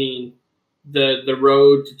without being mean, the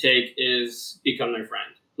road to take is become their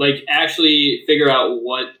friend. Actually figure out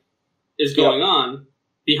what is going on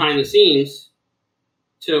behind the scenes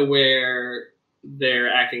to where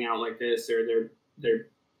they're acting out like this, or they're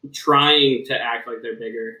trying to act like they're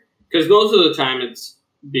bigger. Because most of the time it's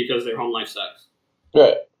because their home life sucks.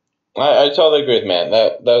 Right. I totally agree with Matt.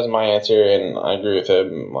 That was my answer, and I agree with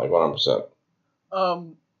him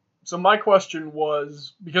 100%. So my question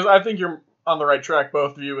was, because I think you're on the right track,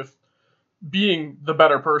 both of you, with being the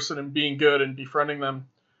better person and being good and befriending them.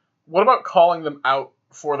 What about calling them out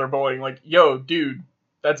for their bullying? Like, yo, dude,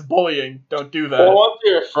 that's bullying. Don't do that. Well, once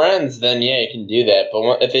you're friends, then yeah, you can do that.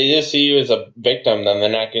 But if they just see you as a victim, then they're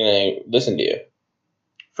not going to listen to you.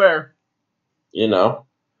 Fair.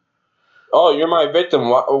 Oh, you're my victim.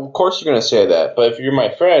 Of course you're going to say that. But if you're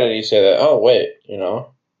my friend and you say that, oh, wait,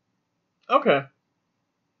 Okay.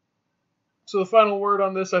 So the final word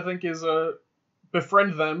on this, I think, is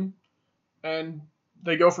befriend them, and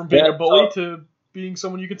they go from being a bully to being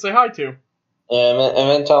someone you can say hi to. And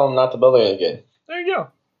then tell them not to bully again. There you go.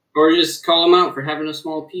 Or just call him out for having a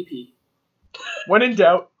small pee-pee. When in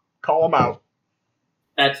doubt, call him out.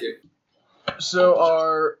 That too. So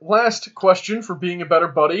our last question for being a better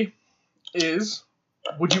buddy is,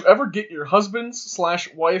 would you ever get your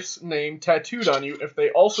husband's/wife's name tattooed on you if they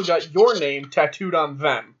also got your name tattooed on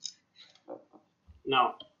them?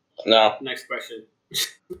 No. No. Next question.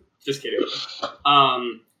 Just kidding.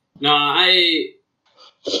 No, I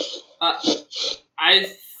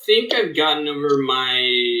think I've gotten over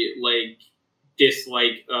my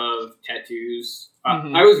dislike of tattoos.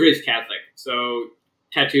 Mhm. I was raised Catholic, so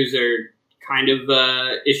tattoos are kind of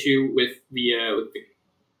issue with the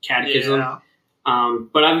catechism. Yeah.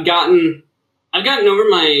 But I've gotten over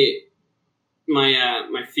my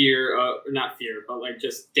fear, or not fear, but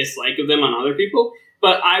just dislike of them on other people.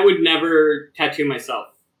 But I would never tattoo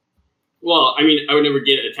myself. Well, I mean, I would never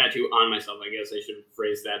get a tattoo on myself. I guess I should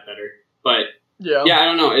phrase that better. But Yeah. yeah, I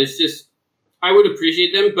don't know. It's just I would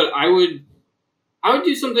appreciate them, but I would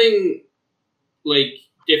do something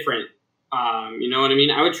different. You know what I mean?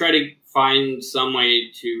 I would try to find some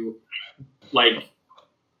way to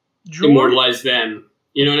Jewelry? immortalize them.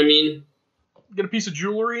 You know what I mean? Get a piece of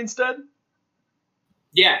jewelry instead?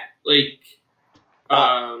 Yeah,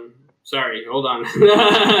 sorry, hold on.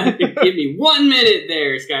 Give me 1 minute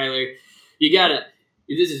there, Skylar. You gotta.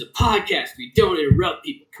 This is a podcast. We don't interrupt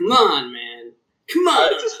people. Come on, man. Come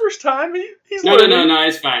on. It's his first time. He's No, learning.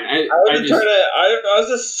 it's fine. I was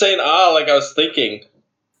just saying like I was thinking.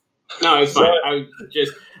 No, it's fine. I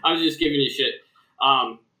was just giving you shit.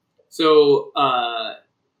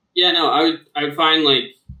 Yeah, no, I would find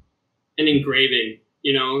an engraving,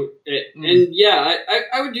 you know, and yeah,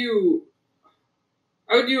 I would do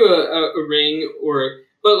a ring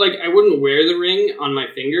but I wouldn't wear the ring on my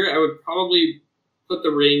finger. I would probably put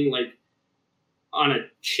the ring on a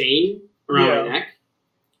chain around my neck,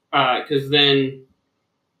 because then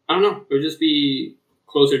I don't know, it would just be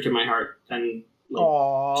closer to my heart than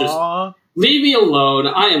Aww. just leave me alone.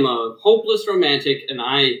 I am a hopeless romantic, and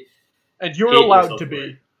you're hate allowed myself to for be.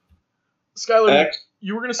 it. Skylar,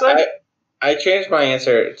 you were gonna say? I changed my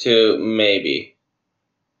answer to maybe.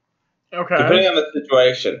 Okay. Depending on the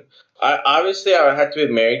situation. I would have to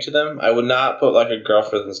be married to them. I would not put a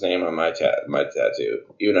girlfriend's name on my tattoo,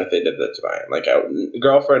 even if they did that to mine.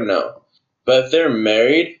 Girlfriend, no. But if they're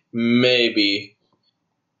married, maybe.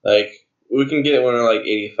 We can get it when we're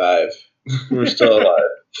 85. We're still alive.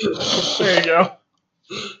 There you go.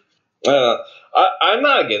 I don't know. I'm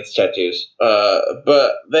not against tattoos,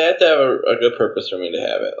 but they have to have a good purpose for me to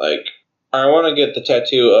have it. I want to get the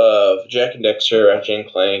tattoo of Jack and Dexter, Ratchet and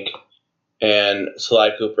Clank, and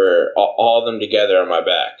Sly Cooper, all of them together on my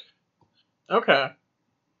back. Okay.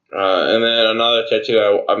 And then another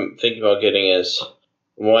tattoo I'm thinking about getting is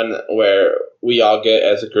one where we all get,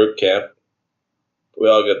 as a group camp, we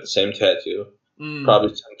all get the same tattoo.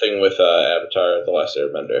 Probably something with Avatar: The Last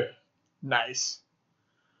Airbender. Nice.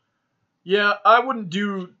 Yeah, I wouldn't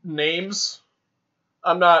do names.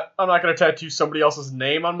 I'm not gonna tattoo somebody else's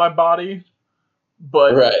name on my body.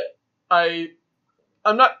 But Right.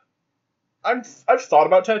 I've thought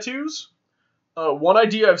about tattoos. One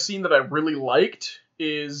idea I've seen that I really liked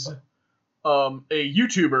is a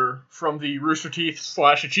YouTuber from the Rooster Teeth /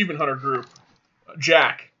 Achievement Hunter group,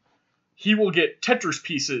 Jack. He will get Tetris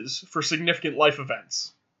pieces for significant life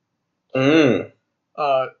events.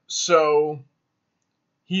 So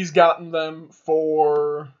he's gotten them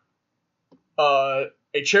for a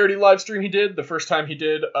charity live stream he did the first time he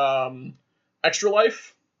did Extra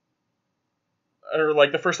Life. Or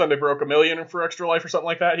the first time they broke 1 million for Extra Life or something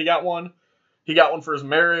like that. He got one. He got one for his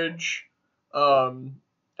marriage. I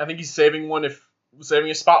think he's saving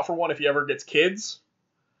a spot for one if he ever gets kids.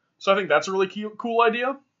 So I think that's a really cool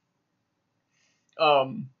idea.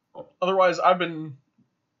 Otherwise, I've been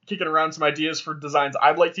kicking around some ideas for designs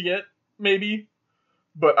I'd like to get, maybe,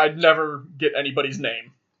 but I'd never get anybody's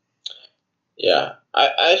name. Yeah,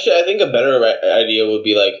 I think a better idea would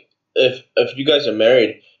be if you guys are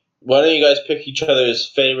married, why don't you guys pick each other's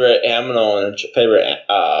favorite animal and favorite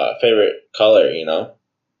color? You know.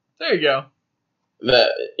 There you go.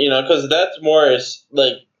 That because that's more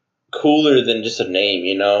cooler than just a name.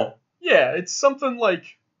 You know. Yeah, it's something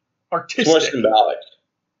artistic. It's more symbolic,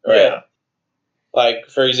 right? Yeah.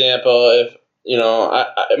 For example, if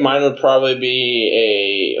mine would probably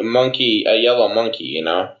be a monkey, a yellow monkey. You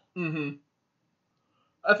know. Mm-hmm.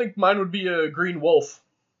 I think mine would be a green wolf.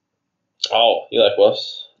 Oh, you like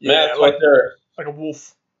wolves? Yeah, Matt's like a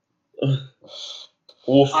wolf.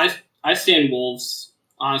 Wolf. I stand wolves.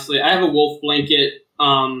 Honestly, I have a wolf blanket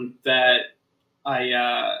that I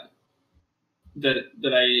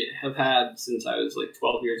have had since I was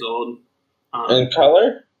 12 years old. And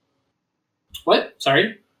color? What?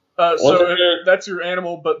 Sorry. That's your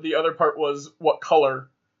animal, but the other part was what color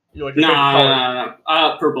you like. Your favorite color.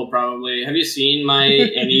 No. Purple probably. Have you seen my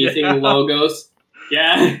anything logos?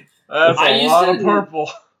 Yeah. That's a lot of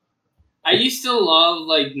purple. I used to love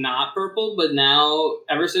like not purple, but now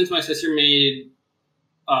ever since my sister made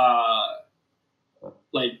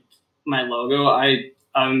like my logo, I've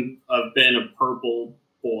been a purple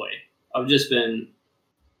boy. I've just been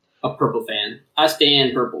a purple fan. I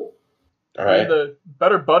stand purple. All right. And the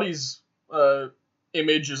Better Buddies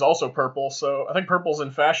image is also purple, so I think purple's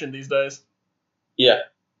in fashion these days. Yeah,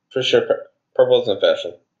 for sure. Purple's in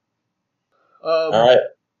fashion. All right.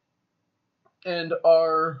 And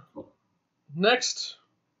our next,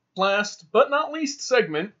 last but not least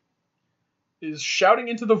segment is Shouting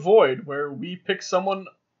into the Void, where we pick someone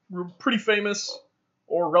pretty famous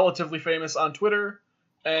or relatively famous on Twitter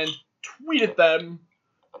and tweet at them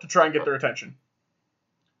to try and get their attention.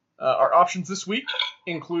 Our options this week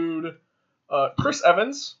include Chris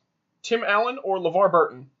Evans, Tim Allen, or LeVar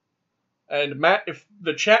Burton. And Matt, if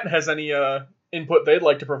the chat has any input they'd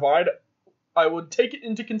like to provide, I would take it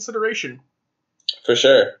into consideration. For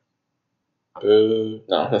sure. Boo.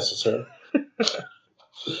 Not necessarily.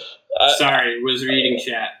 Sorry, was reading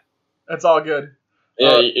chat. That's all good.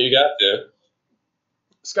 Yeah, you got to.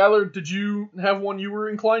 Skylar, did you have one you were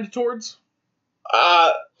inclined towards?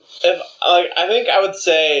 I think I would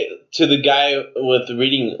say to the guy with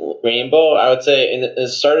Reading Rainbow, I would say in the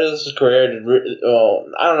start of his career, I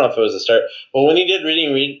don't know if it was the start, but when he did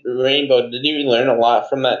Reading Rainbow, did he learn a lot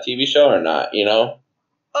from that TV show or not, you know?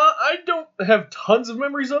 I don't have tons of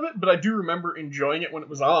memories of it, but I do remember enjoying it when it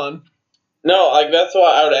was on. No, like that's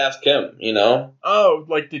why I would ask him, you know? Oh,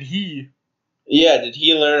 like did he? Yeah, did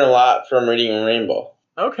he learn a lot from Reading Rainbow?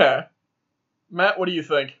 Okay. Matt, what do you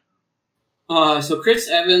think? So Chris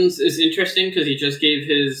Evans is interesting because he just gave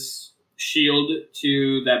his shield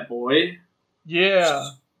to that boy.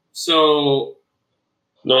 Yeah. So.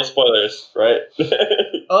 No spoilers, right?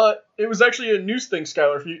 It was actually a news thing,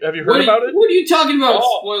 Skylar. Have you heard about it? What are you talking about?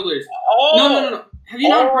 Spoilers. Oh. No. Have you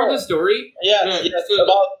not heard the story? Yes,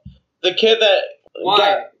 about the kid that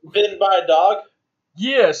got bitten by a dog.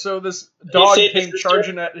 Yeah, so this dog came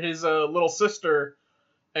charging at his little sister,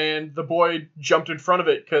 and the boy jumped in front of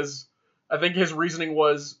it because I think his reasoning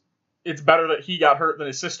was it's better that he got hurt than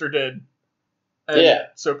his sister did. And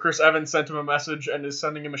so Chris Evans sent him a message and is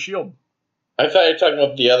sending him a shield. I thought you were talking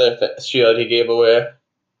about the other shield he gave away.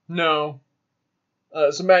 No.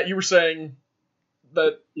 So Matt, you were saying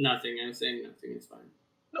that... Nothing. I'm saying nothing. It's fine.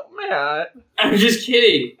 No, Matt. I'm just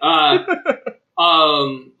kidding.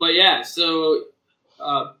 But yeah, so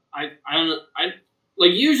I don't know.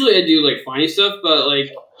 Like usually I do like funny stuff, but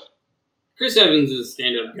like Chris Evans is a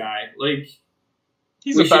stand-up guy. Like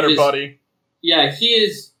he's a better buddy. Yeah, he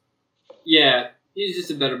is. Yeah, he's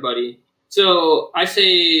just a better buddy. So I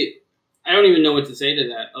say I don't even know what to say to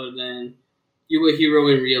that other than you a hero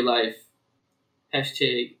in real life.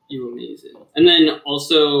 Hashtag you amazing. And then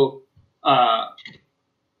also,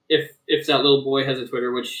 if that little boy has a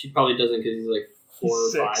Twitter, which he probably doesn't because he's like 4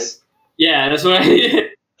 or 5. Yeah, that's what I.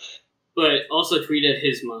 But also tweet at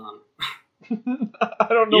his mom. I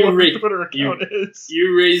don't know what the Twitter account is.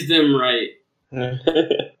 You raised them right.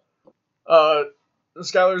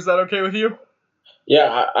 Skylar, is that okay with you?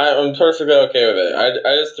 Yeah, I'm perfectly okay with it.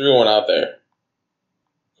 I just threw one out there.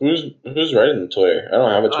 Who's writing the Twitter? I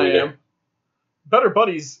don't have a Twitter. I am. Better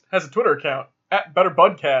Buddies has a Twitter account at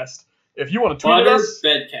BetterBudcast. If you want to tweet at us,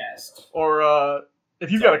 Bedcast. Or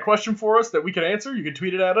if you've got a question for us that we can answer, you can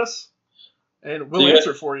tweet it at us, and we'll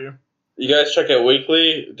answer it for you. You guys check it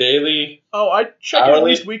weekly, daily? Oh, I check it at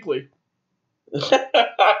least weekly.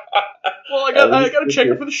 Well, I got to check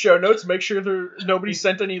it for the show notes, make sure nobody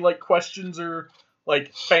sent any like questions or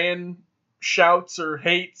like fan shouts or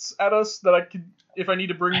hates at us that I could, if I need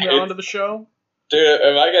to bring them onto the show. Dude,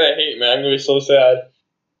 if I get a hate, man, I'm gonna be so sad.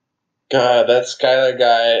 God, that Skylar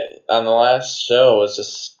guy on the last show was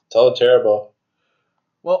just so terrible.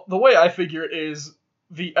 Well, the way I figure it is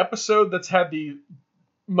the episode that's had the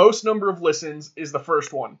most number of listens is the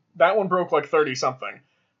first one. That one broke like 30-something.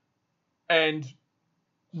 And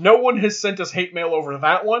no one has sent us hate mail over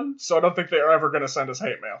that one, so I don't think they're ever going to send us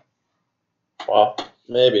hate mail. Well,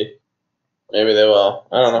 maybe. Maybe they will.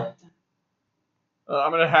 I don't know.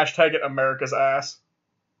 I'm going to hashtag it America's Ass.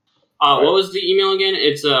 What was the email again?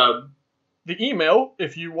 It's The email,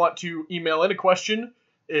 if you want to email in a question,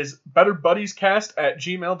 is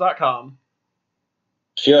betterbuddiescast@gmail.com.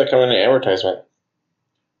 I feel like I'm in an advertisement.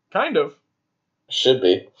 Kind of. Should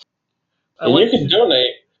be. And you can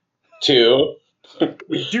donate to...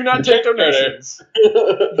 We do not take donations.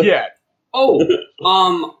 Yet. Oh,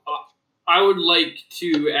 I would like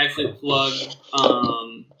to actually plug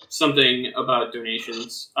something about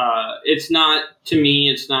donations. It's not to me,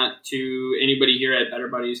 it's not to anybody here at Better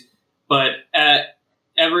Buddies, but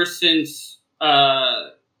ever since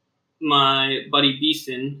my buddy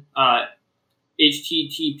Beeston,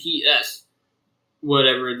 HTTPS,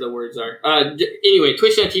 whatever the words are. Anyway,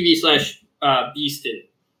 twitch.tv/Beeston.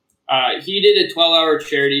 He did a 12-hour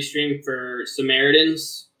charity stream for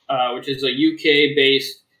Samaritans, which is a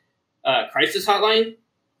UK-based crisis hotline.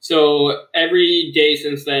 So every day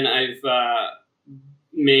since then, I've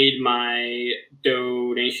made my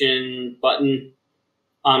donation button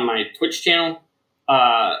on my Twitch channel,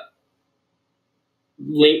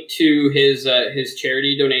 linked to his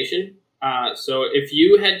charity donation. So if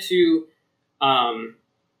you head to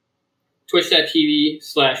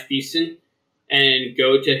twitch.tv/Beeston and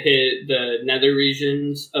go to the nether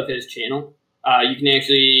regions of his channel, you can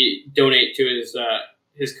actually donate to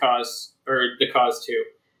his cause, or the cause too.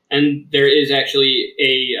 And there is actually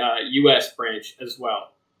a U.S. branch as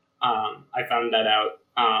well. I found that out.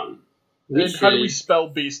 How do we spell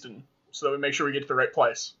Beeston so that we make sure we get to the right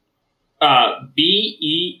place?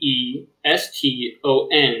 Beeston.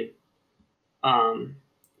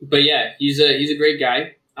 But yeah, he's a great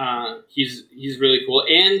guy. He's really cool,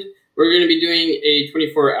 and we're going to be doing a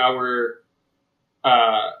 24-hour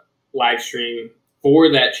live stream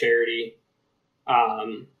for that charity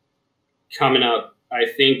coming up. I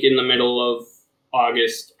think in the middle of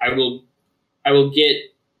August, I will get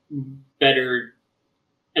a better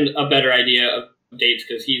idea of dates,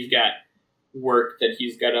 because he's got work that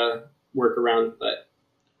he's got to work around. But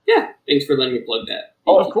yeah, thanks for letting me plug that.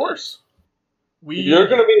 Oh, of course. You're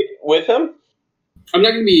going to be with him? I'm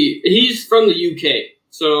not going to be. He's from the UK,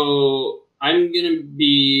 so I'm going to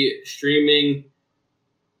be streaming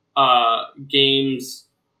games.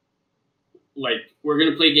 Like, we're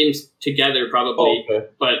going to play games together probably, okay.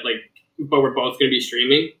 but we're both going to be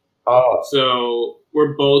streaming. Oh. So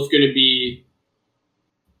we're both going to be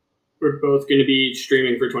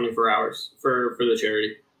streaming for 24 hours for the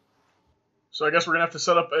charity. So I guess we're going to have to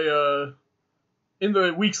set up in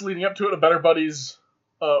the weeks leading up to it, a Better Buddies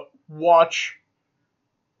watch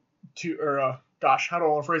to, or how do I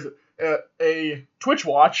want to phrase it? A Twitch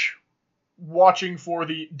watching for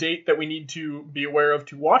the date that we need to be aware of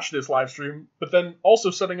to watch this live stream, but then also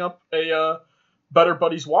setting up a Better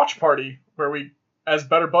Buddies watch party where we, as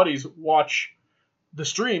Better Buddies, watch the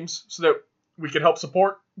streams so that we can help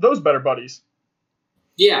support those Better Buddies.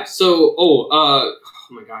 Yeah, so, oh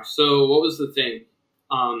my gosh, so what was the thing?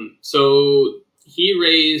 So he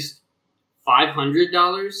raised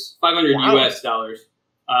 $500, Wow. US dollars,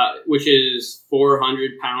 which is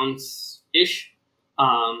 400 pounds-ish.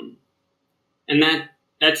 And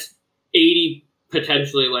that's 80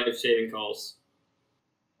 potentially life-saving calls.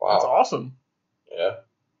 Wow. That's awesome. Yeah.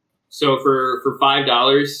 So for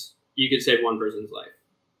 $5, you could save one person's life.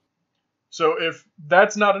 So if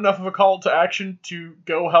that's not enough of a call to action to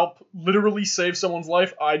go help literally save someone's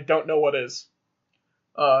life, I don't know what is.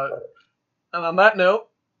 And on that note,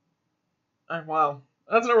 wow,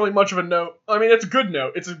 that's not really much of a note. I mean, it's a good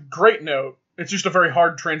note. It's a great note. It's just a very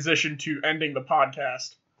hard transition to ending the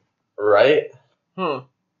podcast. Right?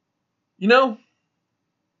 You know,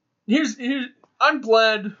 here's I'm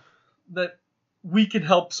glad that we can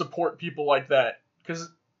help support people like that, because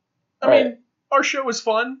I mean, our show is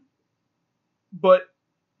fun, but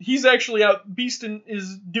he's actually out. Beeston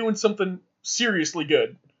is doing something seriously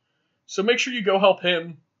good, so make sure you go help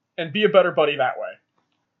him and be a better buddy that way.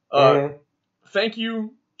 Thank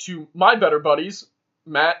you to my better buddies,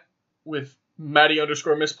 Matt with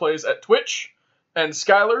Matty_misplays at Twitch, and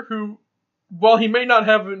Skylar, who, while he may not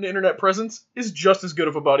have an internet presence, is just as good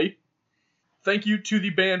of a buddy. Thank you to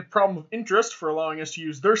the band Problem of Interest for allowing us to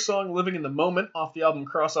use their song Living in the Moment off the album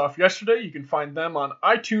Cross Off Yesterday. You can find them on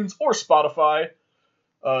iTunes or Spotify.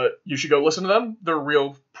 You should go listen to them.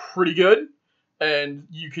 They're pretty good, and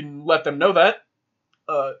you can let them know that.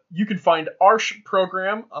 You can find our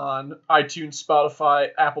program on iTunes, Spotify,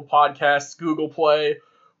 Apple Podcasts, Google Play,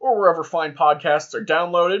 or wherever fine podcasts are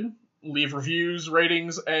downloaded. Leave reviews,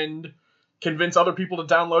 ratings, and convince other people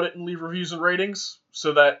to download it and leave reviews and ratings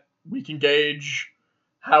so that we can gauge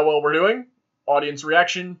how well we're doing, audience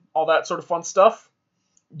reaction, all that sort of fun stuff.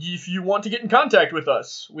 If you want to get in contact with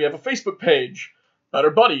us, we have a Facebook page, Better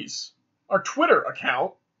Buddies, our Twitter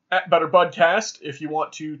account, @BetterBudcast. If you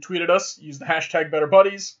want to tweet at us, use the hashtag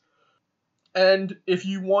BetterBuddies. And if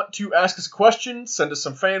you want to ask us a question, send us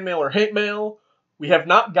some fan mail or hate mail. We have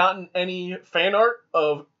not gotten any fan art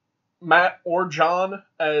of Matt or John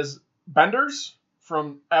as Benders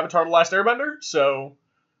from Avatar: The Last Airbender, so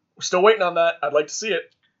we're still waiting on that. I'd like to see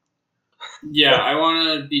it. Yeah, I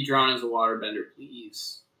want to be drawn as a waterbender,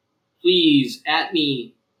 please. Please, at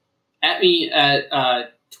me. At me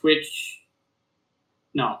at Twitch.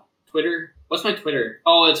 No, Twitter. What's my Twitter?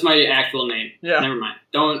 Oh, it's my actual name. Yeah. Never mind.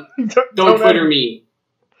 Don't Don't Twitter ever- me.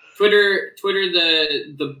 Twitter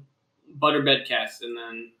the Butterbedcast, and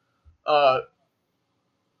then I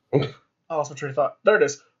lost my train of thought. There it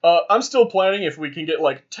is. I'm still planning if we can get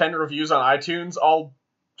like 10 reviews on iTunes, I'll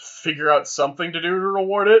figure out something to do to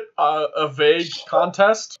reward it. A vague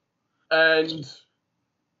contest. And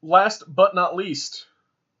last but not least,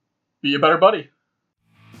 be a better buddy.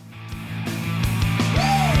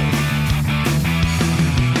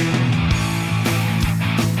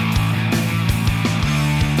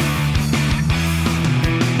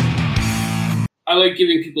 I like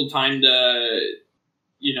giving people time to,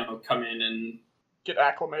 come in and Get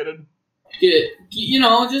acclimated.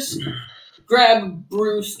 just grab a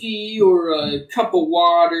brewski or a cup of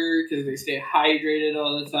water because they stay hydrated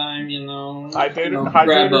all the time, Hydrate or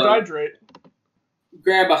grab dehydrate.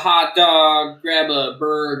 grab a hot dog, grab a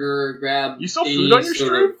burger, grab. You sell any food on your sort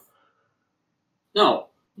stream? of- No,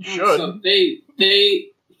 You should. So they,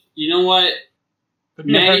 you know what? It'd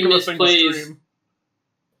be a Maddie heck of a thing to misplays- stream.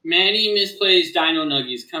 Maddie misplays Dino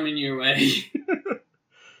Nuggies coming your way.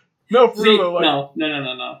 No, for See, real though, like, no.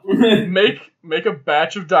 make a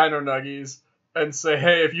batch of Dino Nuggies and say,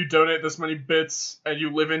 hey, if you donate this many bits and you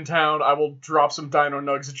live in town, I will drop some Dino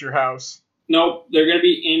Nugs at your house. Nope, they're gonna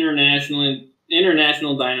be international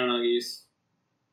Dino Nuggies.